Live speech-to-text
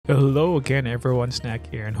Hello again everyone, Snack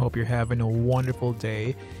here, and hope you're having a wonderful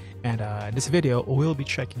day. And in this video, we'll be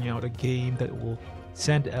checking out a game that will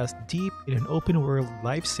send us deep in an open world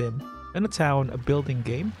life sim in a town, a building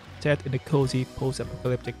game set in a cozy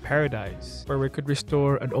post-apocalyptic paradise, where we could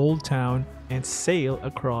restore an old town and sail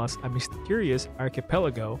across a mysterious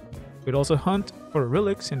archipelago. We'd also hunt for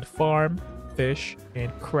relics and farm, fish,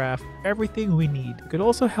 and craft everything we need. We could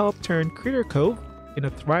also help turn Critter Cove in a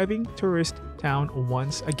thriving tourist town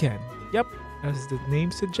once again. Yep, as the name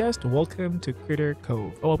suggests, welcome to Critter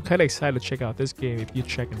Cove. Oh, I'm kind of excited to check out this game. If you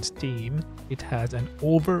check in Steam, it has an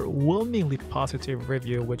overwhelmingly positive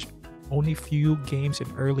review, which only few games in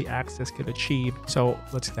early access could achieve. So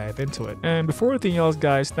let's dive into it. And before anything else,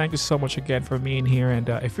 guys, thank you so much again for being here. And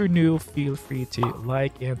if you're new, feel free to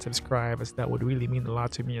like and subscribe, as that would really mean a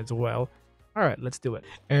lot to me as well. All right, let's do it.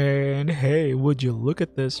 And hey, would you look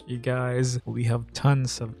at this, you guys? We have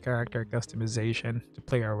tons of character customization to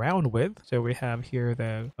play around with. So we have here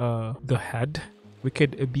the head. We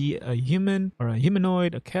could be a human or a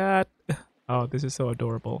humanoid, a cat. Oh, this is so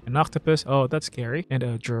adorable. An octopus. Oh, that's scary. And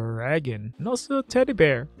a dragon. And also a teddy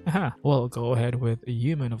bear. Aha. Well, go ahead with a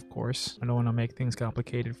human, of course. I don't want to make things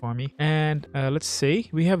complicated for me. And let's see.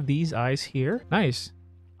 We have these eyes here. Nice.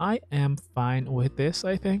 I am fine with this,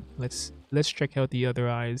 I think. Let's check out the other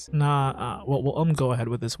eyes. Nah, well, I'm gonna go ahead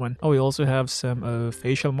with this one. Oh, we also have some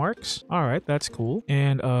facial marks. All right, that's cool.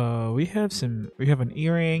 And we have an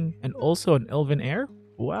earring and also an elven ear.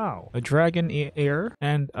 Wow, a dragon ear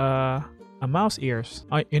and a mouse ears.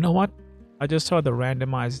 You know what? I just saw the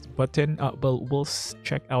randomized button, but we'll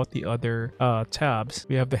check out the other tabs.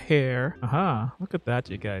 We have the hair. Aha, look at that,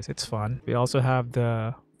 you guys. It's fun. We also have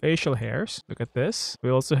the facial hairs. Look at this. We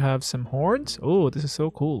also have some horns. Oh, this is so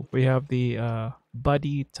cool. We have the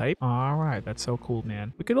body type. All right, that's so cool,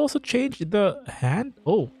 man. We could also change the hand.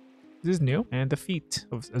 Oh, this is new. And the feet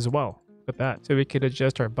as well. Look at that. So we could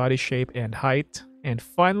adjust our body shape and height. And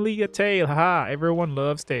finally a tail. Haha, everyone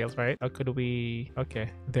loves tails, right? How could we... Okay,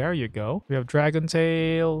 there you go. We have dragon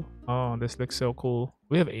tail. Oh, this looks so cool.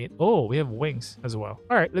 We have 8. Oh, we have wings as well.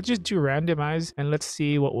 All right, let's just do randomize and let's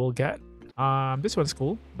see what we'll get. This one's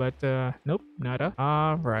cool, but nope, nada.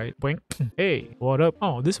 All right, blink. Hey, what up?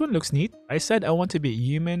 Oh, this one looks neat. I said I want to be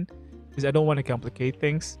human because I don't want to complicate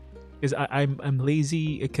things, because I'm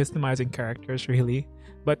lazy at customizing characters, really.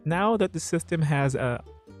 But now that the system has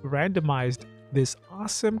randomized this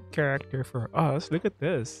awesome character for us, look at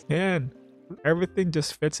this, man. Everything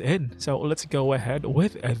just fits in. So let's go ahead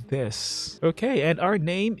with this. Okay, and our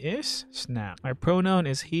name is Snap. My pronoun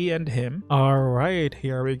is he and him. All right,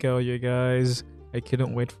 here we go, you guys. I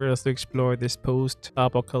couldn't wait for us to explore this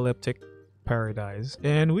post-apocalyptic paradise.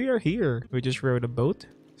 And we are here. We just rode a boat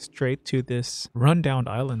straight to this rundown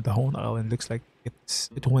island. The whole island looks like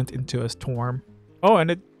it went into a storm. Oh,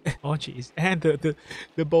 and it... Oh jeez, and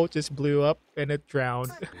the boat just blew up and it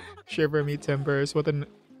drowned. Shiver me timbers. What an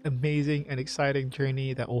amazing and exciting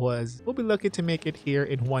journey that was. We'll be lucky to make it here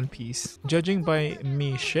in one piece. Judging by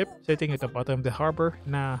me ship sitting at the bottom of the harbor,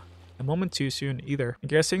 nah, a moment too soon either. I'm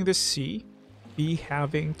guessing the sea be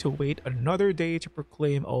having to wait another day to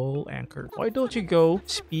proclaim all anchor. Why don't you go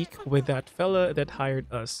speak with that fella that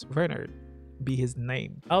hired us, Renard? Be his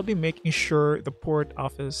name. I'll be making sure the port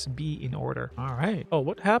office be in order. All right. Oh,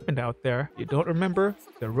 what happened out there? You don't remember?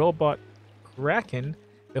 The robot Kraken,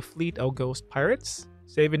 the fleet of ghost pirates,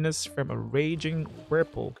 saving us from a raging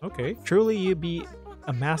whirlpool. Okay. Truly you be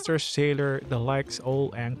a master sailor the likes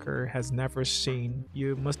old anchor has never seen.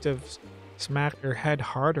 You must have smacked your head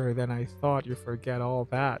harder than I thought. You forget all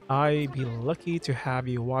that. I'd be lucky to have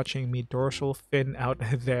you watching me dorsal fin out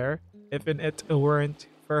there. If it weren't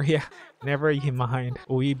for... Yeah, never you mind.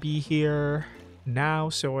 We be here now,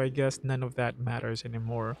 so I guess none of that matters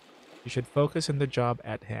anymore. You should focus on the job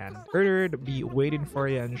at hand. Bernard be waiting for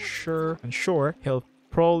you, and sure he'll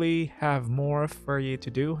probably have more for you to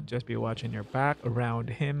do. Just be watching your back around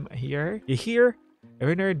him here. You hear?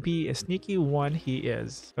 Bernard be a sneaky one he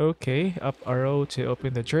is. Okay, up arrow to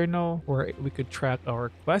open the journal where we could track our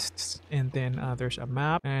quests, and then there's a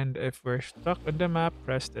map, and if we're stuck on the map,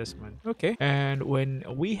 press this one. Okay, and when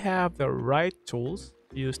we have the right tools,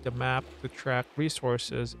 use the map to track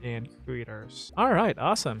resources and creators. All right,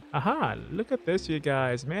 awesome. Aha, look at this, you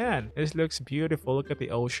guys. Man, this looks beautiful. Look at the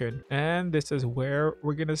ocean, and this is where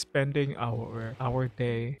we're gonna spending our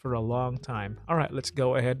day for a long time. All right, let's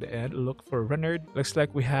go ahead and look for Renard. Looks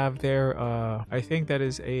like we have there I think that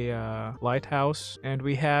is a lighthouse, and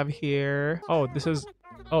we have here... Oh, this is...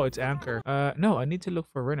 Oh, it's Anchor. No, I need to look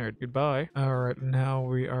for Renard. Goodbye. All right, now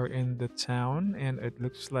we are in the town, and it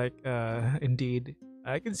looks like indeed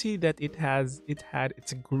I can see that it had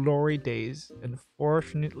its glory days.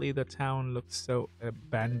 Unfortunately, the town looks so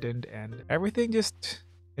abandoned and everything just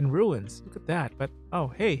in ruins. Look at that. But oh,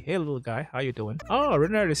 hey little guy, how you doing? Oh,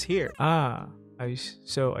 Renard is here.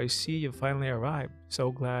 So I see you finally arrived.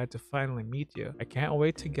 So glad to finally meet you. I can't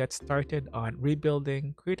wait to get started on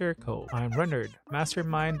rebuilding Critter Cove. I'm Renard,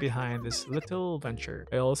 mastermind behind this little venture.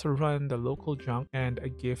 I also run the local junk and a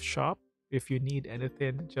gift shop. If you need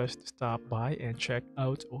anything, just stop by and check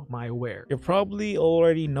out my ware. You probably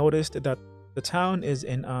already noticed that the town is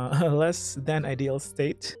in a less than ideal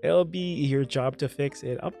state. It'll be your job to fix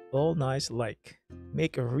it up all nice like.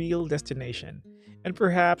 Make a real destination. And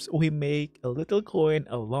perhaps we make a little coin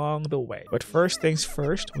along the way. But first things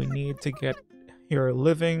first, we need to get your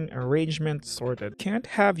living arrangement sorted. Can't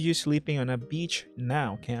have you sleeping on a beach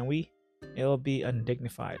now, can we? It'll be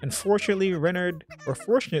undignified. Unfortunately,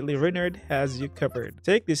 fortunately, Renard has you covered.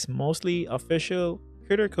 Take this mostly official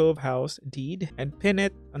Critter Cove house deed and pin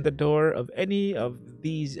it on the door of any of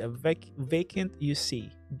these vacant you see.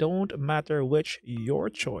 Don't matter which, your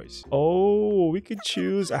choice. Oh, we could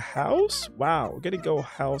choose a house? Wow, we're gonna go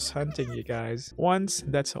house hunting, you guys. Once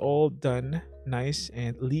that's all done, nice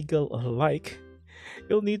and legal alike,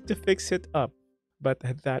 you'll need to fix it up. But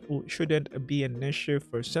that shouldn't be an issue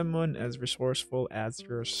for someone as resourceful as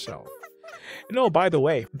yourself. And oh, by the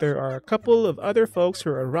way, there are a couple of other folks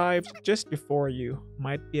who arrived just before you.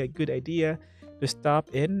 Might be a good idea to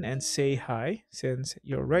stop in and say hi, since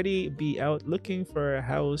you'll already be out looking for a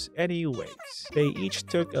house anyways. They each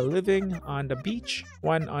took a living on the beach,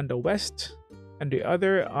 one on the west and the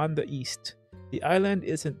other on the east. The island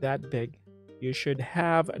isn't that big. You should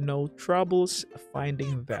have no troubles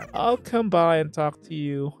finding them. I'll come by and talk to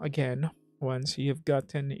you again once you've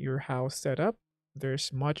gotten your house set up.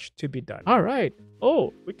 There's much to be done. All right.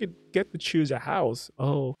 Oh, we could get to choose a house.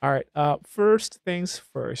 Oh, all right. First things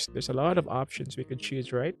first. There's a lot of options we could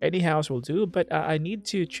choose, right? Any house will do, but I need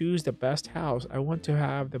to choose the best house. I want to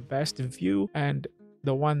have the best view and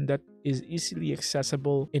the one that is easily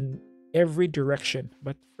accessible in every direction.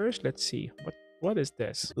 But first, let's see. What is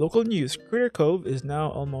this? Local news. Critter Cove is now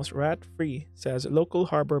almost rat-free, says local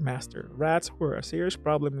harbor master. Rats were a serious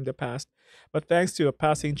problem in the past, but thanks to a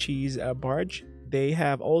passing cheese barge, they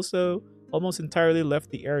have also almost entirely left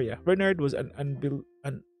the area. Renard was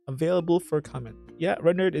unavailable for comment. Yeah,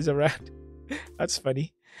 Renard is a rat. That's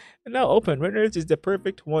funny. And now open. Renard's is the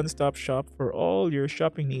perfect one-stop shop for all your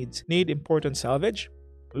shopping needs. Need important salvage?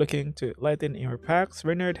 Looking to lighten your packs?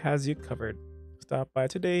 Renard has you covered. Stop by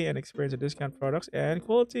today and experience the discount products and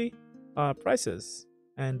quality prices.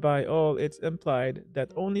 And by all, it's implied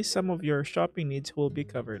that only some of your shopping needs will be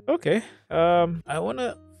covered. Okay. I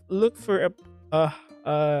wanna look for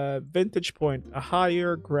a vintage point, a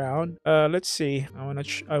higher ground. Let's see.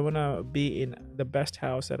 I wanna be in the best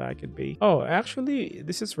house that I could be. Oh, actually,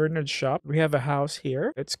 this is Renard's shop. We have a house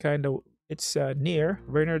here. It's near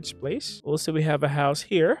Renard's place. Also, we have a house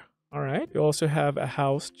here. All right. We also have a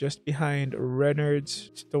house just behind Renard's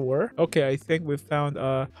store. Okay, I think we found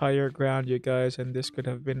a higher ground, you guys, and this could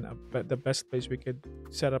have been the best place we could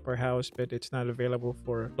set up our house, but it's not available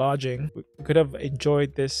for lodging. We could have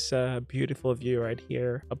enjoyed this beautiful view right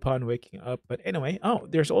here upon waking up. But anyway, oh,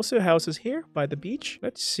 there's also houses here by the beach.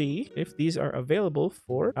 Let's see if these are available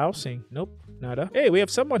for housing. Nope, nada. Hey, we have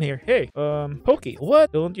someone here. Hey, Pokey,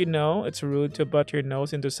 what? Don't you know it's rude to butt your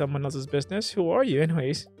nose into someone else's business? Who are you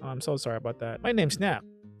anyways? I'm so sorry about that. My name's Snap.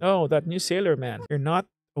 Oh, that new sailor man. You're not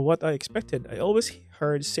what I expected. I always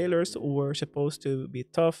heard sailors were supposed to be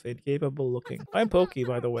tough and capable looking. I'm Pokey,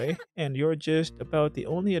 by the way, and you're just about the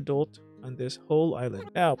only adult on this whole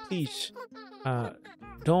island. Now, please,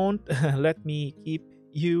 don't let me keep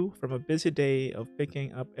you from a busy day of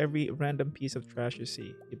picking up every random piece of trash you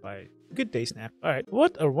see. Goodbye. Good day, Snap. Alright,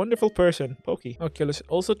 what a wonderful person, Pokey. Okay, let's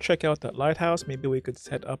also check out that lighthouse. Maybe we could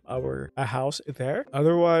set up a house there.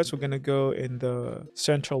 Otherwise, we're gonna go in the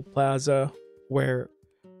central plaza where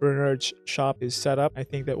Bernard's shop is set up. I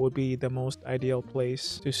think that would be the most ideal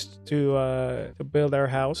place to build our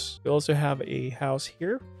house. We also have a house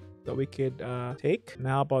here that we could take.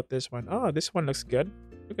 Now about this one. Oh, this one looks good.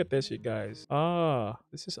 Look at this, you guys. Ah,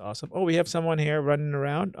 this is awesome. Oh, we have someone here running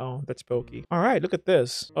around. Oh, that's Pokey. All right, look at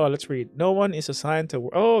this. Oh, let's read. No one is assigned to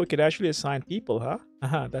work. Oh, we could actually assign people, huh?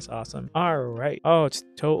 Haha, that's awesome. All right. Oh, it's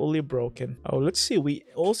totally broken. Oh, let's see. We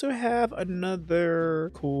also have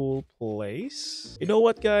another cool place. You know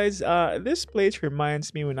what, guys? This place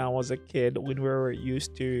reminds me when I was a kid, when we were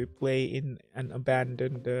used to play in an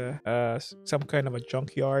abandoned, some kind of a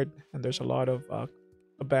junkyard, and there's a lot of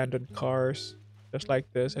abandoned cars. just like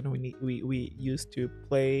this, and we used to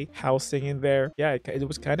play housing in there. Yeah, it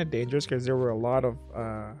was kind of dangerous because there were a lot of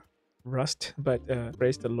rust, but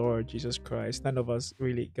praise the Lord Jesus Christ, none of us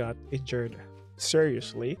really got injured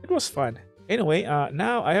seriously. It was fun. Anyway,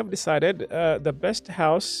 now I have decided the best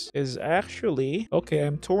house is actually okay.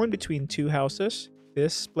 I'm torn between two houses,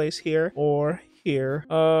 this place here or here.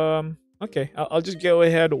 Okay, I'll just go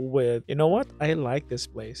ahead with, you know what, I like this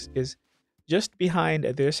place is just behind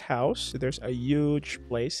this house there's a huge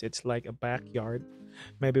place. It's like a backyard.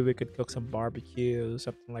 Maybe we could cook some barbecue,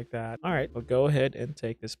 something like that. All right, we'll go ahead and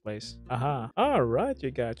take this place. Aha. All right,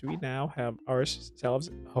 you guys, we now have ourselves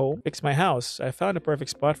home. Fix my house. I found a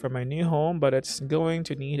perfect spot for my new home, but it's going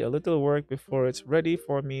to need a little work before it's ready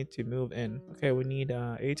for me to move in. Okay, we need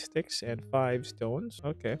 8 sticks and 5 stones.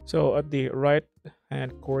 Okay, so at the right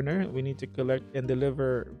hand corner, we need to collect and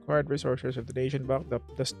deliver required resources of the nation box,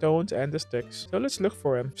 the stones and the sticks. So let's look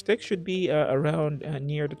for them. Sticks should be around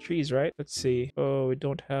near the trees, right? Let's see. Oh, we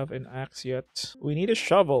don't have an axe yet. We need a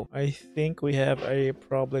shovel. I think we have a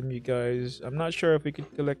problem, you guys. I'm not sure if we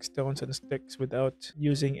could collect stones and sticks without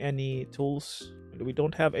using any tools. We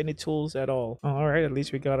don't have any tools at all. All right, at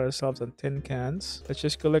least we got ourselves some tin cans. Let's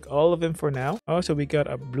just collect all of them for now. Also, we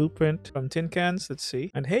got a blueprint from tin cans. Let's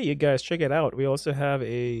see. And hey, you guys, check it out. We also have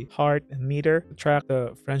a heart meter to track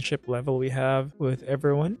the friendship level we have with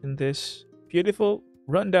everyone in this beautiful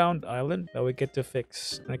rundown island that we get to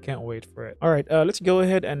fix. I can't wait for it. All right, let's go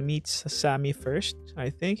ahead and meet Sammy first. I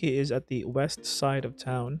think he is at the west side of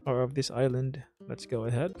town or of this island. Let's go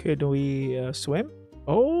ahead. Could we swim?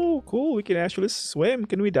 Oh, cool. We can actually swim.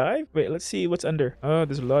 Can we dive? Wait, let's see what's under. Oh,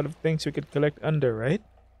 there's a lot of things we could collect under, right?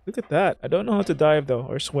 Look at that. I don't know how to dive though,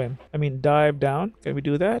 or swim. I mean, dive down. Can we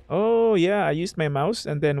do that? Oh, yeah. I used my mouse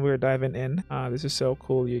and then we're diving in. Ah, this is so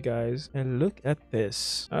cool, you guys. And look at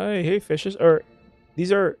this. Hey, fishes. Or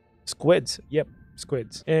these are squids. Yep,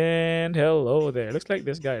 squids. And hello there. Looks like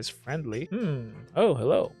this guy is friendly. Oh,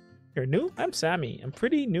 hello. You're new? I'm Sammy. I'm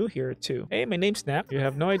pretty new here too. Hey, my name's Snack. You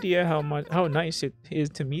have no idea how nice it is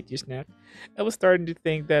to meet you, Snack. I was starting to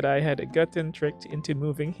think that I had gotten tricked into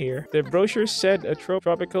moving here. The brochure said a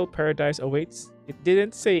tropical paradise awaits. It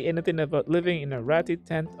didn't say anything about living in a ratty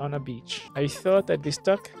tent on a beach. I thought I'd be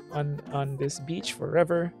stuck on this beach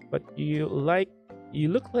forever, but you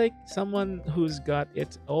look like someone who's got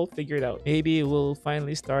it all figured out. Maybe we'll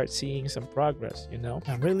finally start seeing some progress, you know?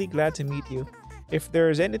 I'm really glad to meet you. If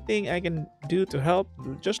there's anything I can do to help,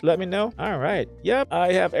 just let me know. All right. Yep,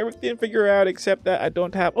 I have everything figured out except that I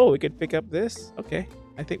don't have... Oh, we could pick up this. Okay.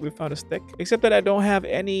 I think we found a stick. Except that I don't have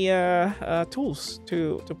any tools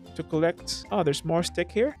to collect. Oh, there's more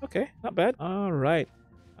stick here. Okay, not bad. All right.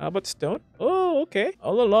 How about stone? Oh, okay.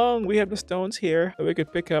 All along, we have the stones here that we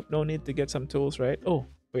could pick up. No need to get some tools, right? Oh,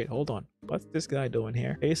 wait, hold on. What's this guy doing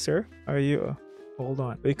here? Hey, sir. Are you... hold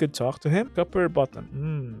on. We could talk to him. Copper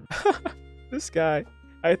button. This guy,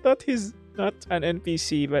 I thought he's not an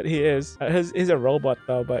NPC, but he is. He's a robot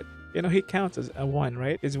though, but you know, he counts as a one,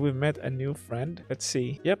 right? Is we met a new friend. Let's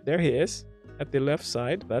see. Yep, there he is at the left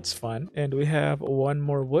side. That's fun. And we have one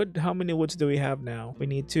more wood. How many woods do we have now? We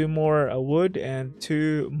need 2 more wood and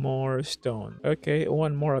 2 more stone. Okay,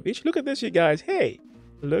 1 more of each. Look at this, you guys. Hey,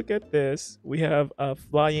 look at this. We have a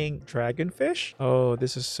flying dragonfish. Oh,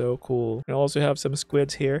 this is so cool. We also have some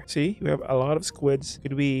squids here. See, we have a lot of squids.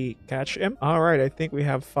 Could we catch them? All right, I think we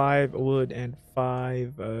have 5 wood and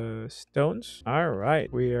 5 stones. All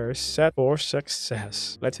right, we are set for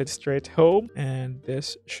success. Let's head straight home, and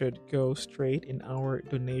this should go straight in our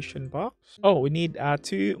donation box. Oh, we need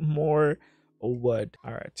 2 more wood.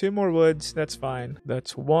 All right, 2 more woods. That's fine.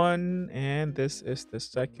 That's 1, and this is the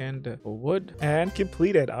second wood, and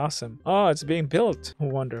completed. Awesome. Oh, it's being built.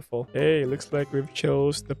 Wonderful. Hey, looks like we've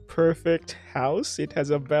chose the perfect house. It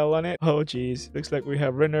has a bell on it. Oh geez, looks like we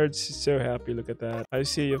have Reynards. So happy. Look at that. I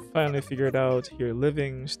see you finally figured out your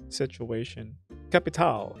living situation.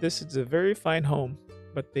 Capital. This is a very fine home,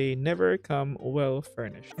 but they never come well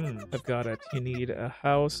furnished. I've got it. You need a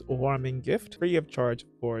house warming gift, free of charge,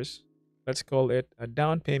 of course. Let's call it a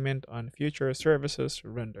down payment on future services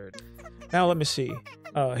rendered. Now let me see.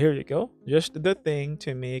 Here you go. Just the thing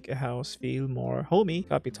to make a house feel more homey.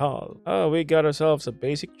 Capital. Oh, we got ourselves a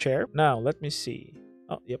basic chair. Now let me see.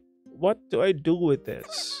 Oh, yep. What do I do with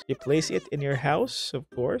this? You place it in your house, of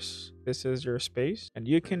course. This is your space, and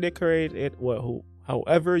you can decorate it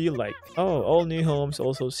however you like. Oh, all new homes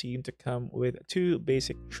also seem to come with 2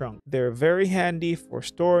 basic trunks. They're very handy for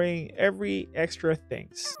storing every extra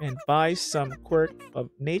things. And by some quirk of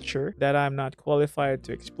nature that I'm not qualified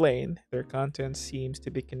to explain, their content seems to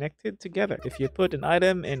be connected together. If you put an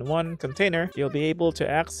item in one container, you'll be able to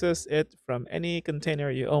access it from any container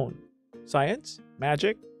you own. Science?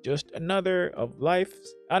 Magic? Just another of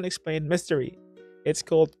life's unexplained mystery. It's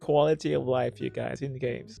called quality of life, you guys, in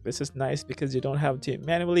games. This is nice because you don't have to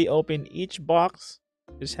manually open each box.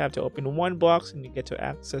 You just have to open one box and you get to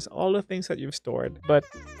access all the things that you've stored. But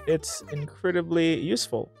it's incredibly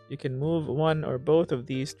useful. You can move one or both of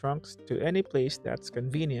these trunks to any place that's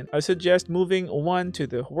convenient. I suggest moving one to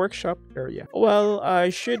the workshop area. Well, I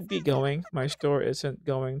should be going. My store isn't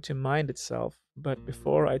going to mind itself. But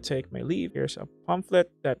before I take my leave, here's a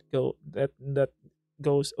pamphlet that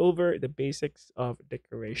goes over the basics of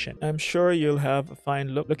decoration. I'm sure you'll have a fine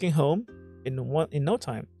looking home in no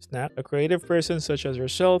time. Snap. A creative person such as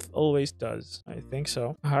yourself always does. I think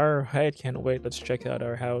so. I can't wait. Let's check out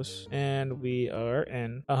our house. And we are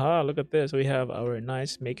in. Aha, look at this. We have our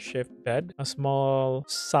nice makeshift bed, a small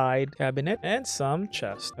side cabinet, and some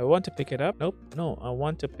chests. I want to pick it up. Nope. No, I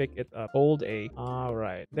want to pick it up. Hold A. All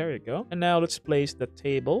right. There you go. And now let's place the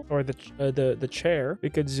table or the chair. We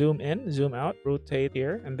could zoom in, zoom out, rotate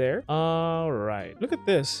here and there. All right. Look at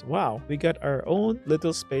this. Wow. We got our own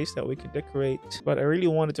little space that we could decorate. But I really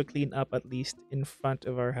wanted to clean up at least in front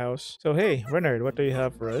of our house. So hey, Renard, what do you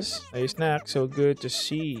have for us? Hey, Snack, so good to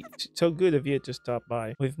see. So good of you to stop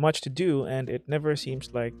by. We've much to do, and it never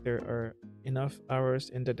seems like there are enough hours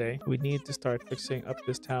in the day. We need to start fixing up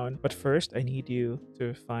this town. But first, I need you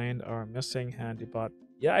to find our missing handybot.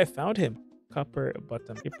 Yeah, I found him. Copper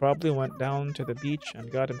Bottom. He probably went down to the beach and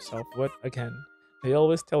got himself wet again. I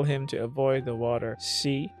always tell him to avoid the water.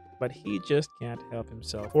 See? But he just can't help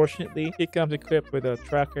himself. Fortunately, he comes equipped with a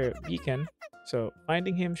tracker beacon, so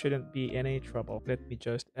finding him shouldn't be any trouble. Let me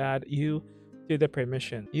just add you to the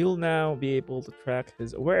permission. You'll now be able to track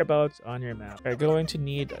his whereabouts on your map. You're going to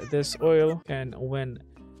need this oil can when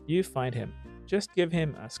you find him. Just give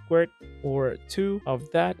him a squirt or two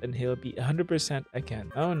of that and he'll be 100%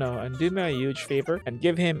 again. Oh no, and do me a huge favor and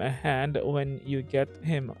give him a hand when you get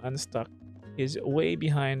him unstuck. He's way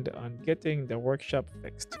behind on getting the workshop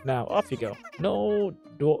fixed. Now off you go. No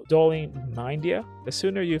dawdling mind ya. The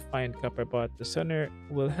sooner you find Copperbot, the sooner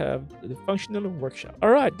we'll have the functional workshop.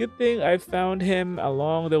 Alright, good thing I found him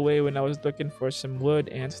along the way when I was looking for some wood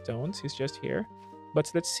and stones. He's just here.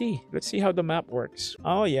 But let's see how the map works.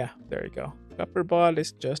 Oh yeah, there you go. Copperbot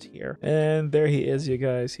is just here. And there he is, you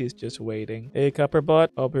guys. He's just waiting. Hey Copperbot,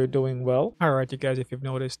 hope you're doing well. Alright, you guys, if you've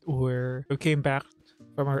noticed, we came back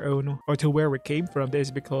from our own or to where we came from. This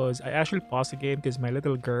is because I actually paused the game because my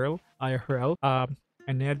little girl IRL I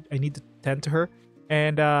need to tend to her,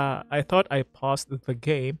 and I thought I paused the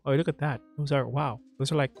game. Oh, look at that. Those are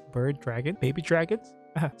like baby dragons.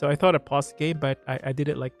 So I thought I paused the game, but I did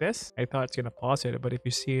it like this. I thought it's gonna pause it, but if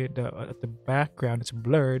you see at the background, it's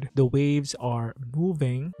blurred. The waves are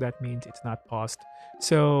moving. That means it's not paused.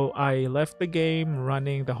 So I left the game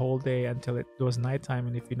running the whole day until it was nighttime,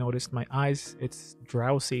 and if you notice my eyes, it's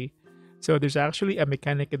drowsy. So there's actually a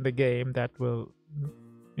mechanic in the game that will,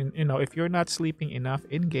 if you're not sleeping enough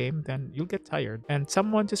in game, then you'll get tired. And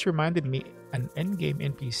someone just reminded me, an end-game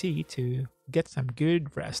NPC, to get some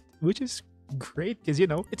good rest, which is great because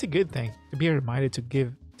it's a good thing to be reminded to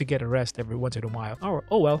get a rest every once in a while.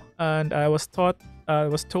 Oh well. And I was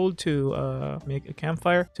told to make a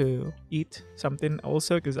campfire to eat something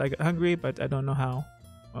also because I got hungry, but I don't know how.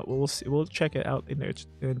 We'll see. We'll check it out in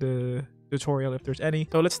the tutorial if there's any.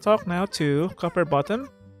 So let's talk now to Copperbottom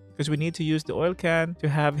because we need to use the oil can to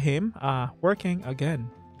have him working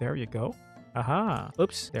again. There you go. Aha.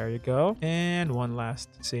 Oops. There you go. And one last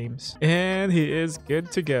seems. And he is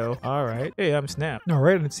good to go. Alright. Hey, I'm Snap.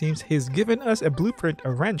 Alright, and it seems he's given us a blueprint,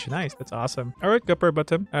 a wrench. Nice. That's awesome. Alright,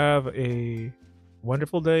 Copperbottom. Have a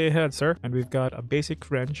wonderful day ahead, sir. And we've got a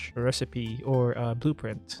basic wrench recipe or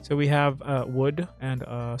blueprint. So we have wood and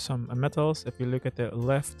some metals if you look at the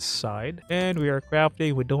left side. And we are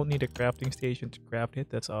crafting. We don't need a crafting station to craft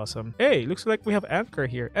it. That's awesome. Hey, looks like we have Anchor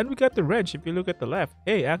here. And we got the wrench if you look at the left.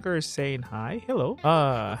 Hey, Anchor is saying hi.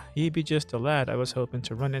 Hello. He be just a lad I was hoping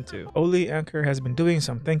to run into. Oli Anchor has been doing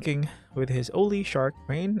some thinking with his Oli shark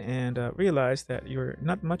brain and realized that you're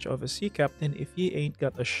not much of a sea captain if you ain't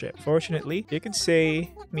got a ship. Fortunately, you can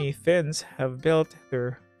say me Finns have built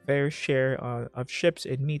their fair share of ships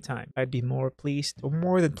in me time. I'd be more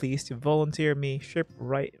than pleased to volunteer me ship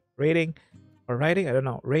rating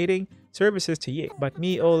services to ye. But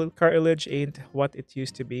me old cartilage ain't what it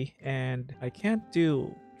used to be, and I can't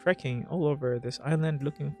do trekking all over this island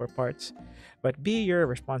looking for parts, but be your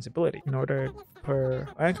responsibility in order for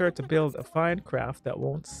Anchor to build a fine craft that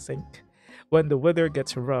won't sink. When the weather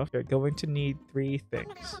gets rough, you're going to need three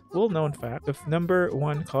things. Well known fact, the number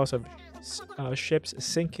one cause of ships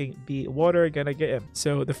sinking be water gonna get in.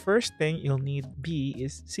 So the first thing you'll need B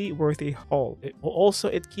is seaworthy hull.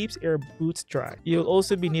 It keeps air boots dry. You'll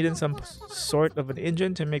also be needing some sort of an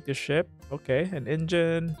engine to make the ship. Okay, an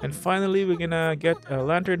engine. And finally, we're gonna get a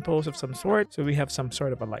lantern post of some sort, so we have some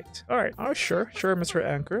sort of a light. All right. Oh, sure, Mr.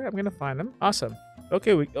 Anchor. I'm gonna find them. Awesome.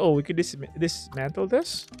 Okay, we could dismantle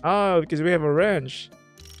this. Oh, because we have a wrench.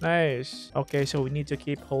 Nice. Okay, so we need to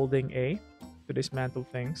keep holding A to dismantle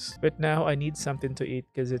things. But now I need something to eat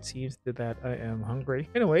because it seems that I am hungry.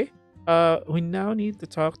 Anyway, we now need to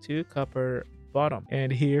talk to Copper Bottom, and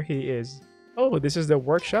here he is. Oh, this is the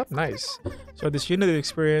workshop. Nice. So this unit is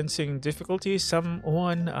experiencing difficulties.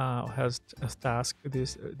 Someone has tasked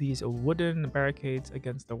these wooden barricades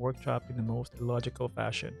against the workshop in the most illogical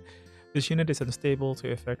fashion. This unit is unstable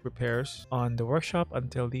to effect repairs on the workshop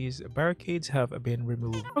until these barricades have been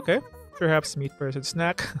removed. Okay, perhaps Meat Person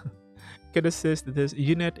Snack could assist this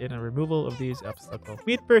unit in a removal of these obstacles.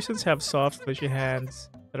 Meat persons have soft, fleshy hands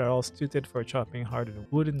that are all suited for chopping hardened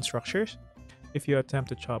wooden structures. If you attempt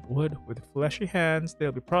to chop wood with fleshy hands,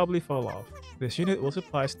 they'll probably fall off. This unit will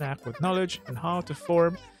supply Snack with knowledge on how to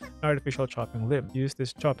form an artificial chopping limb. Use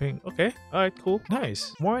this chopping. Okay, alright, cool.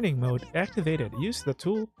 Nice. Warning mode activated. Use the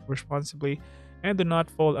tool responsibly and do not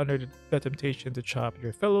fall under the temptation to chop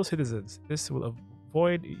your fellow citizens. This will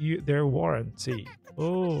avoid their warranty.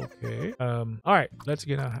 Okay. Alright, let's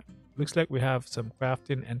get on. Looks like we have some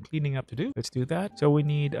crafting and cleaning up to do. Let's do that. So we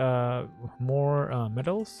need more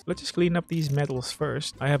metals. Let's just clean up these metals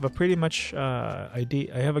first. I have a pretty much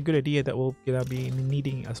idea. I have a good idea that we're gonna be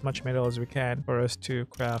needing as much metal as we can for us to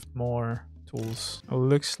craft more tools.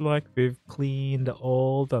 Looks like we've cleaned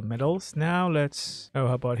all the metals. Now let's how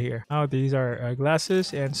about here? Oh, these are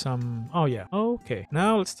glasses and some. Oh yeah, okay.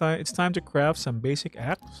 Now it's time to craft some basic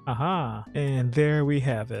axe. Aha, and there we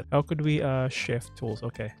have it. How could we shift tools?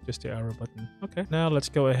 Okay, just the arrow button. Okay, now let's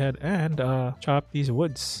go ahead and chop these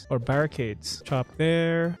woods or barricades. Chop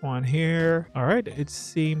there, one here. All right, it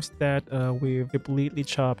seems that we've completely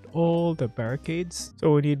chopped all the barricades,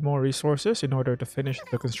 so we need more resources in order to finish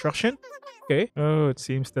the construction. Okay. Oh, it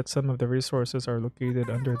seems that some of the resources are located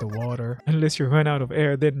under the water. Unless you run out of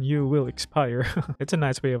air, then you will expire. It's a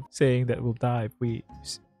nice way of saying that we'll die if we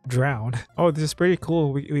drown. Oh, this is pretty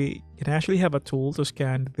cool. We can actually have a tool to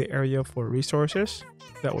scan the area for resources.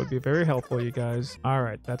 That would be very helpful, you guys. All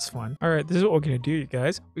right, that's fun. All right, this is what we're gonna do, you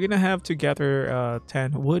guys. We're gonna have to gather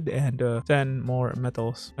 10 wood and 10 more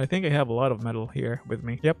metals. I think I have a lot of metal here with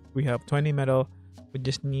me. Yep, we have 20 metal. We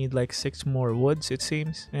just need like 6 more woods, it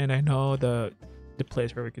seems. And I know the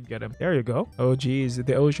place where we could get them. There you go. Oh geez,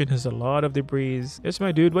 the ocean has a lot of debris. Yes,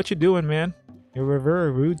 my dude, what you doing, man? You were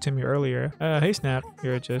very rude to me earlier. Hey Snap,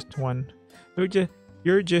 you're just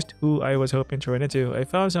who I was hoping to run into. I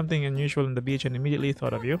found something unusual on the beach and immediately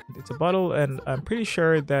thought of you. It's a bottle, and I'm pretty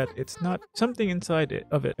sure that it's not something inside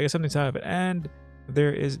of it. I got something inside of it, and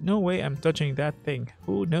there is no way I'm touching that thing.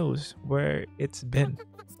 Who knows where it's been?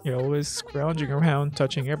 You're always scrounging around,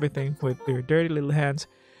 touching everything with your dirty little hands.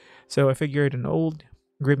 So I figured an old,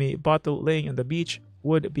 grimy bottle laying on the beach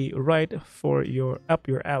would be right for up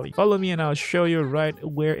your alley. Follow me and I'll show you right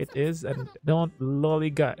where it is, and don't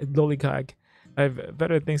lollygag. I have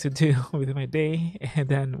better things to do with my day and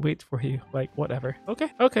then wait for you. Like, whatever.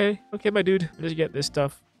 Okay, my dude. Let's get this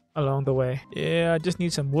stuff along the way. Yeah, I just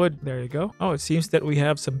need some wood. There you go. Oh, it seems that we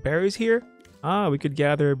have some berries here. We could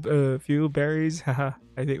gather a few berries. Haha.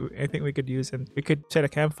 I think we could use them. We could set a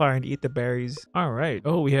campfire and eat the berries. All right.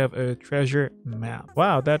 Oh, we have a treasure map.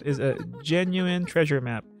 Wow, that is a genuine treasure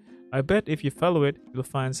map. I bet if you follow it, you'll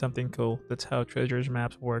find something cool. That's how treasure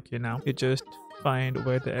maps work, you know. You just find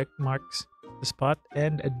where the X marks the spot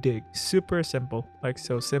and dig. Super simple. Like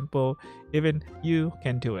so simple. Even you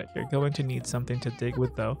can do it. You're going to need something to dig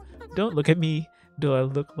with though. Don't look at me. Do I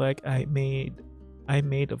look like I'm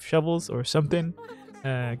made of shovels or something?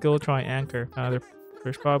 Go try Anchor.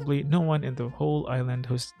 There's probably no one in the whole island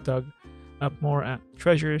who's dug up more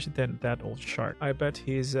treasures than that old shark. I bet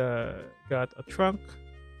he's got a trunk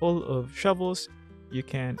full of shovels you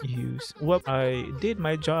can use. Well, I did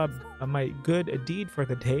my job, my good deed for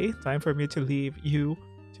the day. Time for me to leave you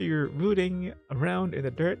to your rooting around in the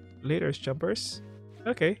dirt. Later, jumpers.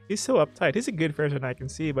 Okay, he's so uptight. He's a good person, I can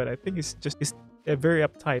see, but I think he's very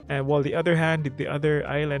uptight. And while the other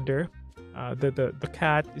islander The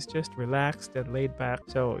cat is just relaxed and laid back.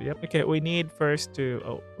 So yep. Okay, we need first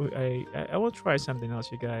to I will try something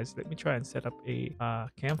else, you guys. Let me try and set up a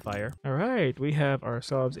campfire. All right, we have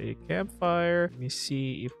ourselves a campfire. Let me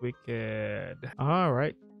see if we could. All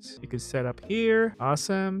right, you could set up here.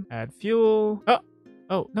 Awesome. Add fuel.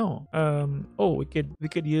 Oh no. Oh, we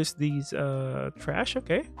could use these trash.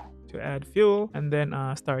 Okay, to add fuel and then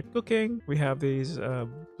start cooking. We have these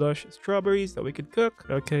blush strawberries that we could cook.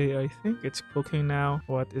 Okay, I think it's cooking now.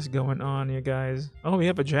 What is going on, you guys? Oh, we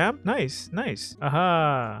have a jam. Nice, nice.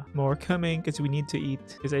 Aha, more coming because we need to eat,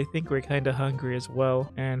 because I think we're kind of hungry as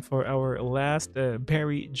well. And for our last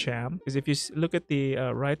berry jam, because if you look at the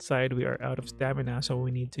right side, we are out of stamina, so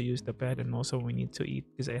we need to use the bed, and also we need to eat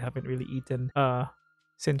because I haven't really eaten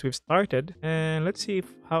since we've started. And let's see if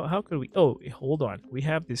how could we. Oh, hold on, we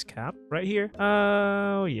have this cap right here.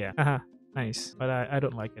 Oh yeah. Nice, but I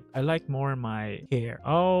don't like it. I like more my hair.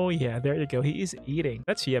 Oh yeah, there you go. He is eating.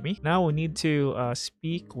 That's yummy. Now we need to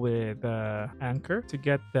speak with Anchor to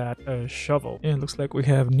get that shovel. And it looks like we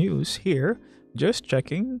have news here. Just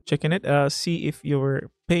checking it. See if you were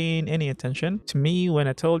paying any attention to me when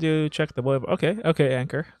I told you check the boil. Okay,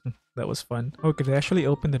 Anchor. That was fun. Oh, could I actually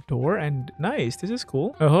open the door? And nice, this is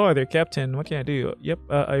cool. Oh, there, Captain. What can I do? Yep,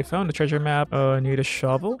 I found the treasure map. I need a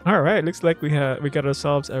shovel. All right, looks like we got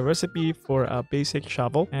ourselves a recipe for a basic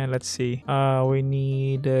shovel. And let's see. We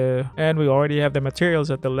need and we already have the materials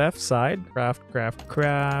at the left side.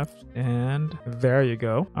 Craft. And there you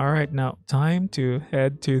go. All right, now time to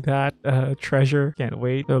head to that treasure. Can't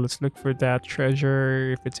wait. So let's look for that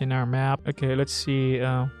treasure if it's in our map. Okay, let's see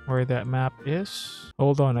where that map is.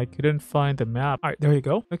 Hold on, I couldn't find the map. All right, there you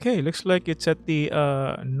go. Okay, looks like it's at the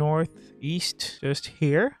northeast, just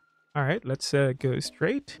here. All right, let's go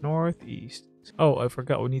straight northeast. Oh, I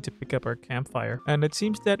forgot we need to pick up our campfire. And it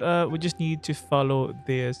seems that we just need to follow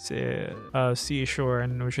this seashore,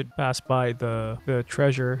 and we should pass by the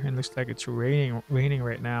treasure. And looks like it's raining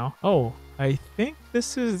right now. Oh, I think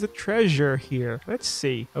this is the treasure here. Let's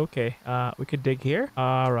see. Okay, we could dig here.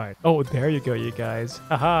 All right. Oh, there you go, you guys.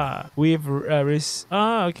 Haha. We've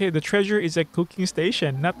okay, the treasure is a cooking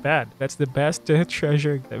station. Not bad. That's the best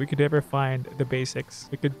treasure that we could ever find. The basics.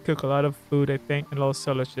 We could cook a lot of food, I think. And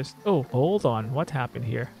also, let's just. Oh, hold on. What happened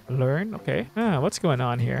here? Learn. Okay. What's going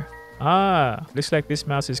on here? Looks like this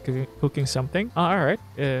mouse is cooking something. All right.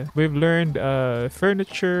 We've learned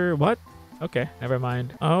furniture. What? Okay, never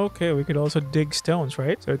mind. Okay, we could also dig stones,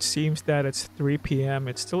 right? So it seems that it's 3 p.m.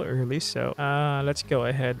 It's still early, so let's go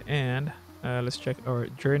ahead and let's check our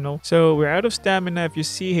journal. So we're out of stamina. If you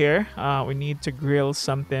see here, we need to grill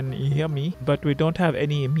something yummy, but we don't have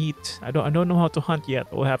any meat. I don't know how to hunt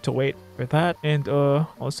yet. We'll have to wait for that. And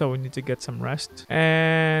also we need to get some rest.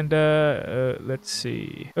 And let's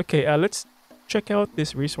see. Okay, let's check out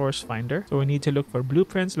this resource finder. So we need to look for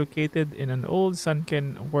blueprints located in an old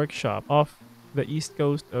sunken workshop off the east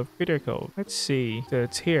coast of Critter Cove. Let's see. So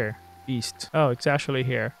it's here. East. Oh, it's actually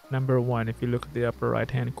here. Number 1 if you look at the upper right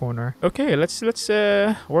hand corner. Okay, let's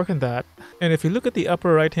work on that. And if you look at the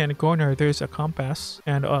upper right hand corner, there's a compass,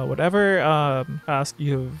 and whatever task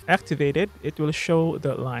you've activated, it will show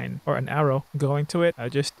the line or an arrow going to it. I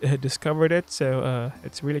just discovered it, so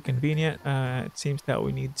it's really convenient. It seems that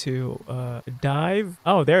we need to dive.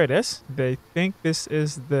 Oh, there it is. They think this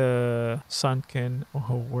is the sunken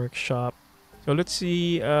workshop. So let's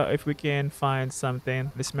see if we can find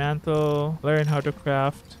something. Dismantle, learn how to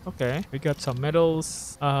craft. Okay, we got some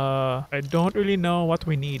metals. I don't really know what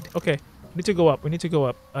we need. Okay, we need to go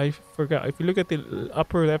up. I forgot. If you look at the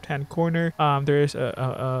upper left-hand corner, there's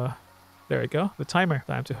there we go. The timer.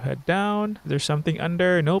 Time to head down. There's something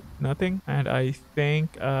under. Nope, nothing. And I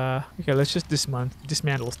think okay, let's just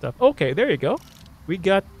dismantle stuff. Okay, there you go. We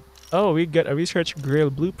got a research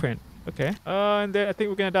grill blueprint. Okay. And then I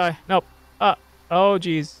think we're gonna die. Nope. Oh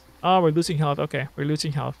geez. Oh, we're losing health. Okay, we're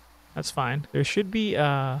losing health. That's fine. There should be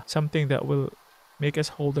something that will make us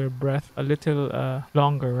hold our breath a little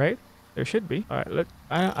longer, right? There should be. All right.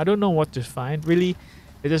 I don't know what to find really.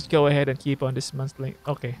 Let's just go ahead and keep on dismantling.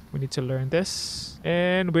 Okay, we need to learn this,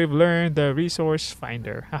 and we've learned the resource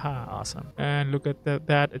finder. Haha, awesome. And look at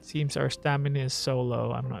that. It seems our stamina is so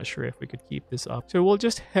low. I'm not sure if we could keep this up. So we'll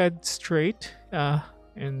just head straight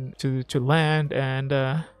to land, and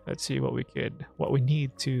let's see what we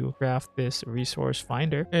need to craft this resource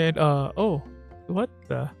finder. And oh,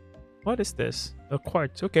 what is this? A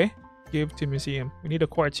quartz. Okay, give to museum. We need a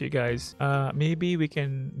quartz, you guys. Maybe we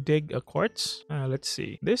can dig a quartz. Let's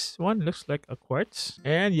see. This one looks like a quartz,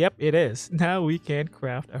 and yep, it is. Now we can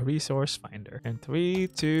craft a resource finder. And 3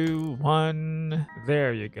 2 1,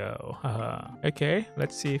 there you go. Okay,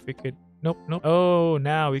 let's see if we could Nope, nope. Oh,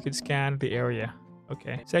 now we can scan the area.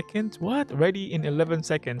 Okay. Seconds? What? Ready in 11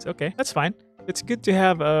 seconds. Okay, that's fine. It's good to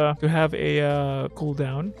have a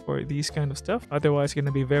cooldown for these kind of stuff. Otherwise, it's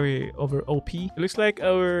gonna be very over OP. It looks like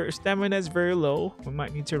our stamina is very low. We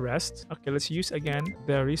might need to rest. Okay, let's use again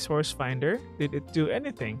the resource finder. Did it do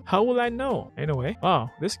anything? How will I know? Anyway,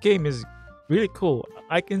 wow, this game is really cool.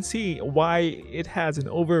 I can see why it has an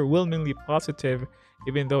overwhelmingly positive,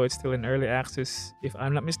 even though it's still in early access, if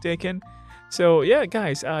I'm not mistaken. So yeah,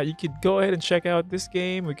 guys, you could go ahead and check out this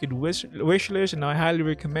game. We could wish list, and I highly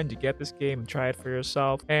recommend you get this game and try it for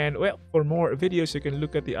yourself. And well, for more videos, you can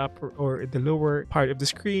look at the upper or the lower part of the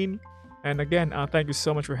screen. And again, thank you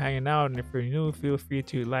so much for hanging out. And if you're new, feel free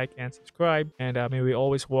to like and subscribe. And may we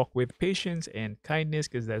always walk with patience and kindness,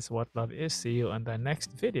 because that's what love is. See you on the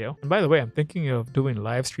next video. And by the way, I'm thinking of doing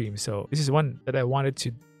live streams, so this is one that I wanted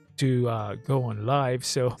to go on live.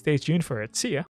 So stay tuned for it. See ya.